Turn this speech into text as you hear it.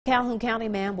Calhoun County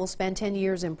man will spend 10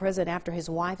 years in prison after his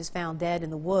wife is found dead in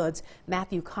the woods.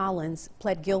 Matthew Collins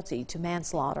pled guilty to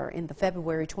manslaughter in the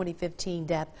February 2015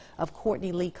 death of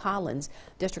Courtney Lee Collins.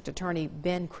 District Attorney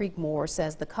Ben Creekmore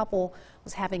says the couple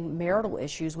was having marital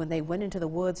issues when they went into the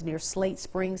woods near Slate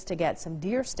Springs to get some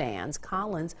deer stands.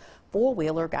 Collins'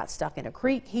 four-wheeler got stuck in a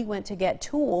creek. He went to get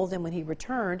tools, and when he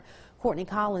returned, Courtney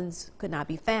Collins could not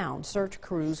be found. Search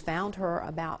crews found her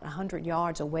about 100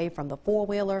 yards away from the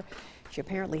four-wheeler. She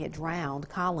apparently had drowned.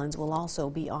 Collins will also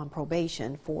be on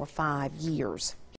probation for 5 years.